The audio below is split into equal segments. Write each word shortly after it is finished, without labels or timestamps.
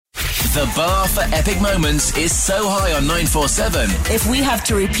The bar for epic moments is so high on 947. If we have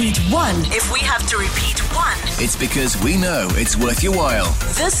to repeat one, It's because we know it's worth your while.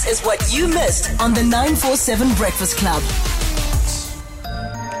 this is what you missed on the 947 Breakfast Club.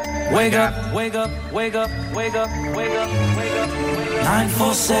 Wake up, wake up, wake up, wake up, wake up, wake up.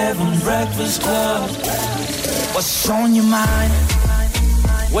 947 Breakfast Club. What's on your mind?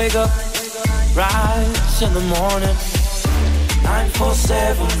 Wake up, rise in the morning.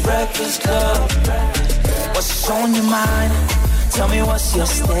 947 Breakfast Club. What's on your mind? Tell me what's your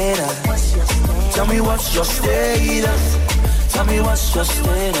status. Tell me what's your status. Tell me what's your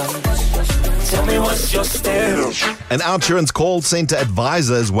status. Tell me what's your status. An Outsurance call center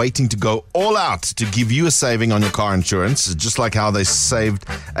advisor is waiting to go all out to give you a saving on your car insurance, just like how they saved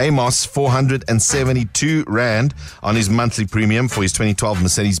Amos 472 Rand on his monthly premium for his 2012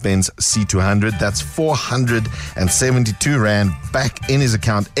 Mercedes-Benz C200. That's 472 Rand back in his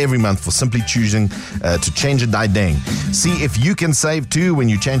account every month for simply choosing to change a Didang. See if you can save too when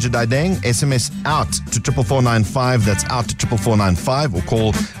you change a Didang. SMS out to 44495. That's out to 44495, or call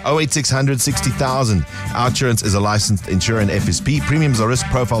 08600 60,000. Outsurance is a licensed insurer and FSP. Premiums are risk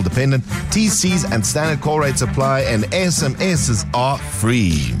profile dependent. TCs and standard call rates apply, and SMSs are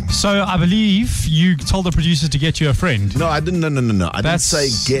free. So I believe you told the producers to get you a friend. No, I didn't. No. I didn't say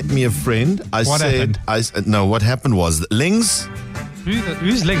get me a friend. What happened? No, what happened was Lings.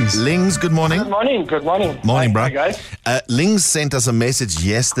 Who's Lings? Lings, good morning. Good morning. Morning, bro. Hi, guys. Lings sent us a message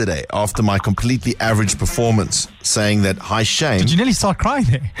yesterday after my completely average performance saying that, hi, Shane. Did you nearly start crying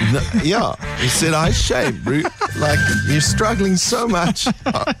there? No, yeah. He said, hi, Shane, bro. Like, you're struggling so much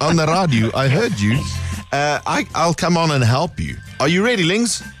on the radio. I heard you. I'll come on and help you. Are you ready,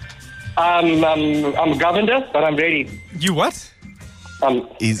 Lings? I'm governor, but I'm ready. You what?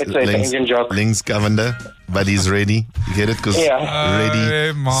 It's an Indian joke. Lings governor, but he's ready. You get it? Because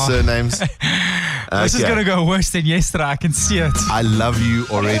ready surnames. This is going to go worse than yesterday. I can see it. I love you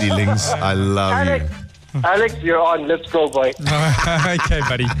already, Lings. I love you. Alex, you're on. Let's go, boy. Okay,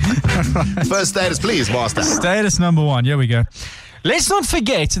 buddy. First status, please, master. Status number 1. Here we go. Let's not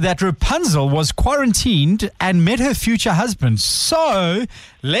forget that Rapunzel was quarantined and met her future husband. So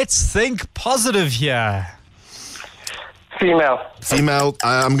let's think positive here. Female.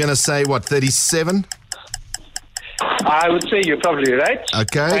 I'm going to say, 37? I would say you're probably right.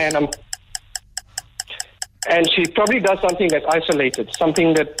 Okay. And she probably does something that's isolated,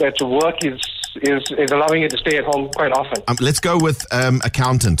 something that work is allowing her to stay at home quite often. Let's go with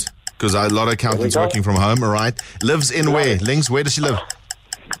accountant, because a lot of accountants working from home, all right? Lives in where? Lings, where does she live?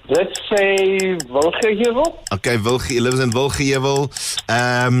 Let's say Wilgehevel. Okay, lives in Wilgehevel.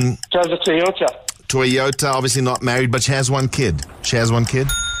 She has a Toyota, obviously not married, but she has one kid.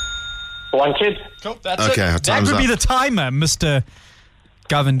 One kid? Cool, that's Okay, it. That time's would be up. the timer, Mr.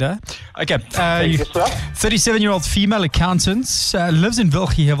 Governor. Okay. Thank you, sir. 37-year-old female accountant, lives in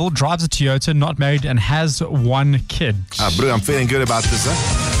Wilgehevel, drives a Toyota, not married, and has one kid. Bro, I'm feeling good about this,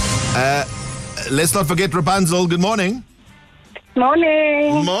 huh? Let's not forget Rapunzel. Good morning.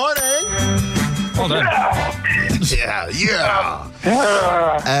 Morning. Morning. Well done. Yeah.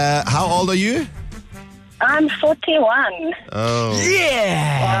 How old are you? I'm 41. Oh.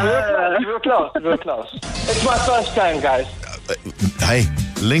 Yeah. Real close. It's my first time, guys. Hey,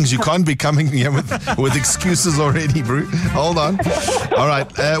 Lings, you can't be coming here with excuses already, bro. Hold on. All right.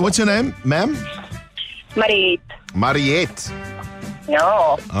 What's your name, ma'am? Mariette.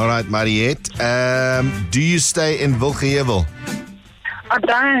 No, All right, Mariette. Do you stay in Wilgehevel? I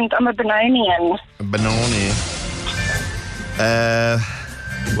don't. I'm a Benonian. Benoni.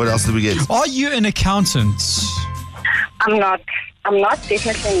 What else did we get? Are you an accountant? I'm not.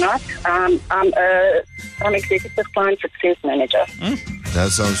 Definitely not. I'm executive client success manager.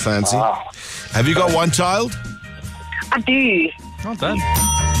 That sounds fancy. Wow. Have you got one child? I do. Well done.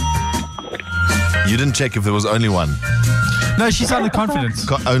 You didn't check if there was only one. No, she sounded confident.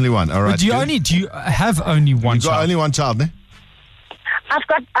 Got only one. All right. Do you good. have only one You got child? only one child, ne? I've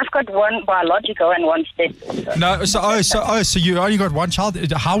got one biological and one step. No, so you only got one child.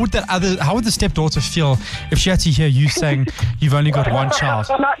 How would the stepdaughter feel if she had to hear you saying you've only got one child?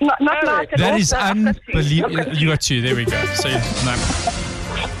 Not like That is unbelievable. You got two. There we go. So no.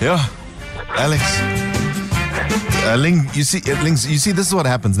 Yeah. Alex. Lings, you see, this is what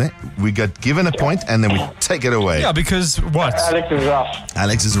happens, ne? We got given a point and then we take it away. Yeah, because what?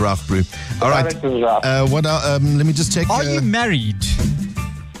 Alex is rough, bro. All right. Alex is rough. Let me just check. Are you married?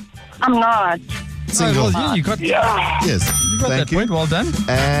 I'm not. Single. Oh, well, yeah, you got Yes. you got Thank that you. point. Well done.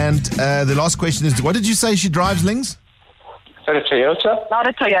 And the last question is, what did you say she drives, Lings? Is that a Toyota? Not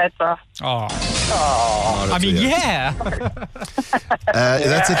a Toyota. Oh. I mean, yeah.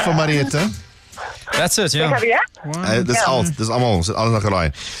 That's it for Marietta. That's it, yeah. Have you? Dis almal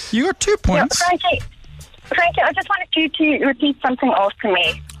geraai. You got 2 Yeah, points. Frankie, I just wanted you to repeat something after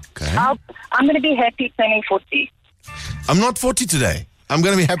me. Okay. I'm going to be happy turning 40. I'm not 40 today. I'm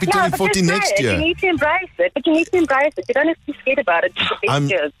going to be happy turning but 40 just say next it. year. You need to embrace it. But you need to embrace it. You don't have to be scared about it. It's the best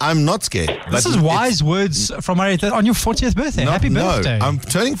years. I'm not scared. This but is wise words from Marietta on your 40th birthday. No, Happy birthday. No, I'm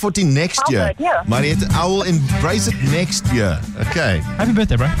turning 40 next year. Albert, yeah. Marietta, I will embrace it next year. Okay. Happy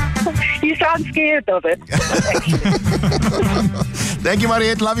birthday, bro. You sound scared of it. Thank you,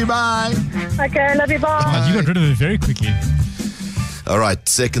 Marietta. Love you. Bye. Okay, love you. Bye. Oh, you got rid of it very quickly. All right.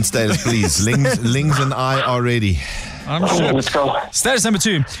 Second status, please. Lings and I are ready. I'm sure. Let's go. Status number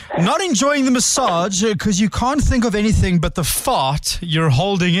 2. Not enjoying the massage because you can't think of anything but the fart you're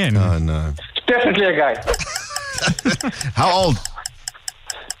holding in. Oh, no. Definitely a guy. How old?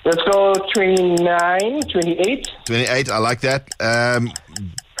 Let's go 29, 28. 28. I like that.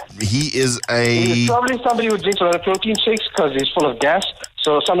 He is He's a... probably somebody who drinks a lot of protein shakes because he's full of gas.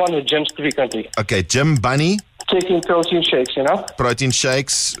 So someone who gyms frequently. Okay, Jim Bunny. Taking protein shakes, you know? Protein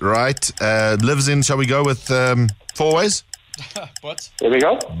shakes, right. Lives in, shall we go with Four Ways? There we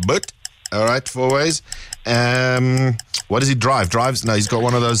go. But, all right, Four Ways. What does he drive? Drives? No, he's got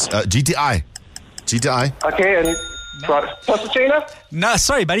one of those GTI. GTI. Okay, and what's the trainer? No,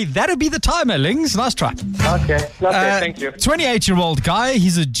 sorry, buddy. That'll be the timer, Lings. Nice try. Okay, thank you. 28-year-old guy.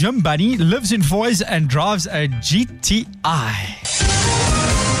 He's a gym bunny, lives in Foy's and drives a GTI.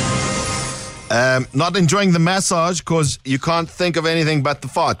 Not enjoying the massage because you can't think of anything but the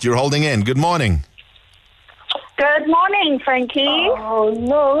fart you're holding in. Good morning. Good morning, Frankie. Oh,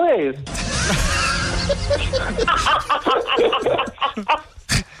 no way.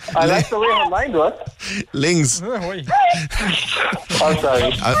 I like the way her mind was. Lings, I'm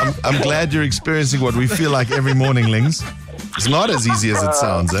sorry. I'm glad you're experiencing what we feel like every morning, Lings. It's not as easy as it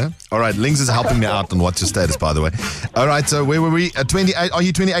sounds, eh? All right, Lings is helping me out on what's your status, by the way. All right, so where were we? 28. Are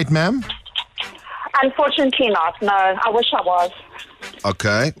you 28, ma'am? Unfortunately not. No, I wish I was.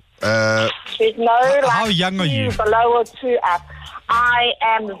 Okay. There's no How young are you? below or 2 up. I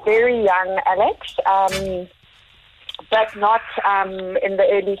am very young, Alex, but not in the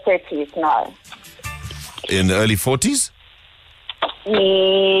early 30s, no. In the early 40s?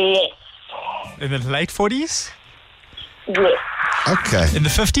 Yes. In the late 40s? Yes. Okay. In the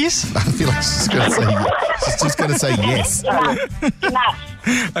 50s? I feel like she's just going to say yes. Enough.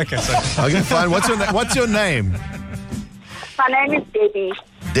 Okay, sorry. Okay, fine. What's your name? My name is Debbie.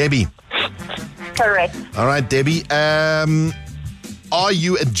 Debbie. Correct. All right, Debbie. Are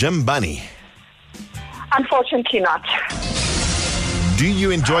you a gym bunny? Unfortunately not. Do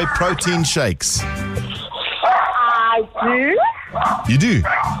you enjoy protein shakes? I do. You do?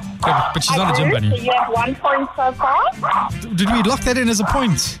 But she's not a gym So bunny. you have 1 point so far. Did we lock that in as a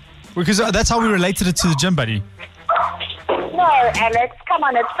point? Because that's how we related it to the gym bunny. No, Alex, come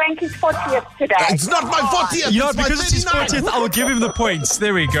on, it's Frankie's 40th today. It's not my 40th. You know, it's my because it's his 39th. 40th, I will give him the points.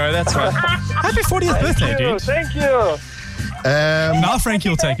 There we go. That's right. Happy 40th birthday, dude. Thank you. Now Frankie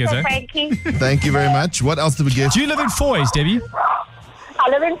will take it, eh? Frankie. Thank you very much. What else did we get? Do you live in Foy's, Debbie? I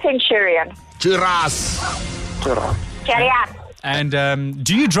live in Centurion. Churras. Carry on. And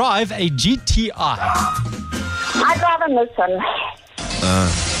do you drive a GTI? I drive a Nissan.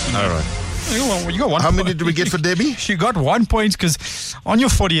 All right. You got 1 How point. many did we get for Debbie? She got 1 point because on your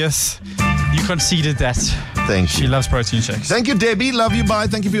 40th, you conceded that Thank she you. loves protein shakes. Thank you, Debbie. Love you. Bye.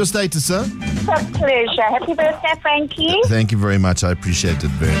 Thank you for your status, sir. It's a pleasure. Happy birthday, Frankie. Thank you very much. I appreciate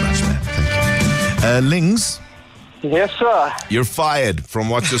it very much, man. Thank you. Lings, Yes, sir. you're fired from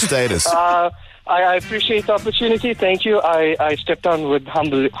What's Your Status. I appreciate the opportunity. Thank you. I stepped down with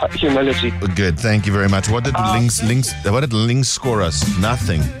humble humility. Good. Thank you very much. What did Lings score us?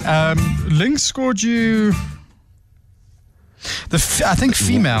 Nothing. Link scored you. I think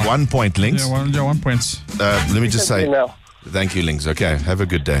female. 1 point, Lings. Yeah, 1 point. Let me just say Email. thank you, Lings. Okay. Have a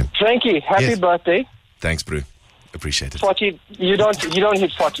good day. Frankie, happy Yes. birthday. Thanks, Brew. Appreciate it. 40. You don't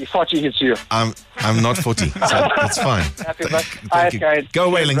hit 40. 40 hits you. I'm not 40, so it's fine. Happy birthday. Thank you. Okay. Go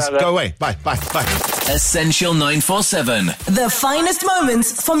away, Cheers, Lings. brother. Go away. Bye. Bye. Bye. Essential 947. The finest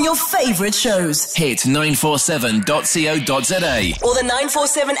moments from your favorite shows. Hit 947.co.za. Or the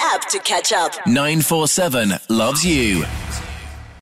 947 app to catch up. 947 loves you.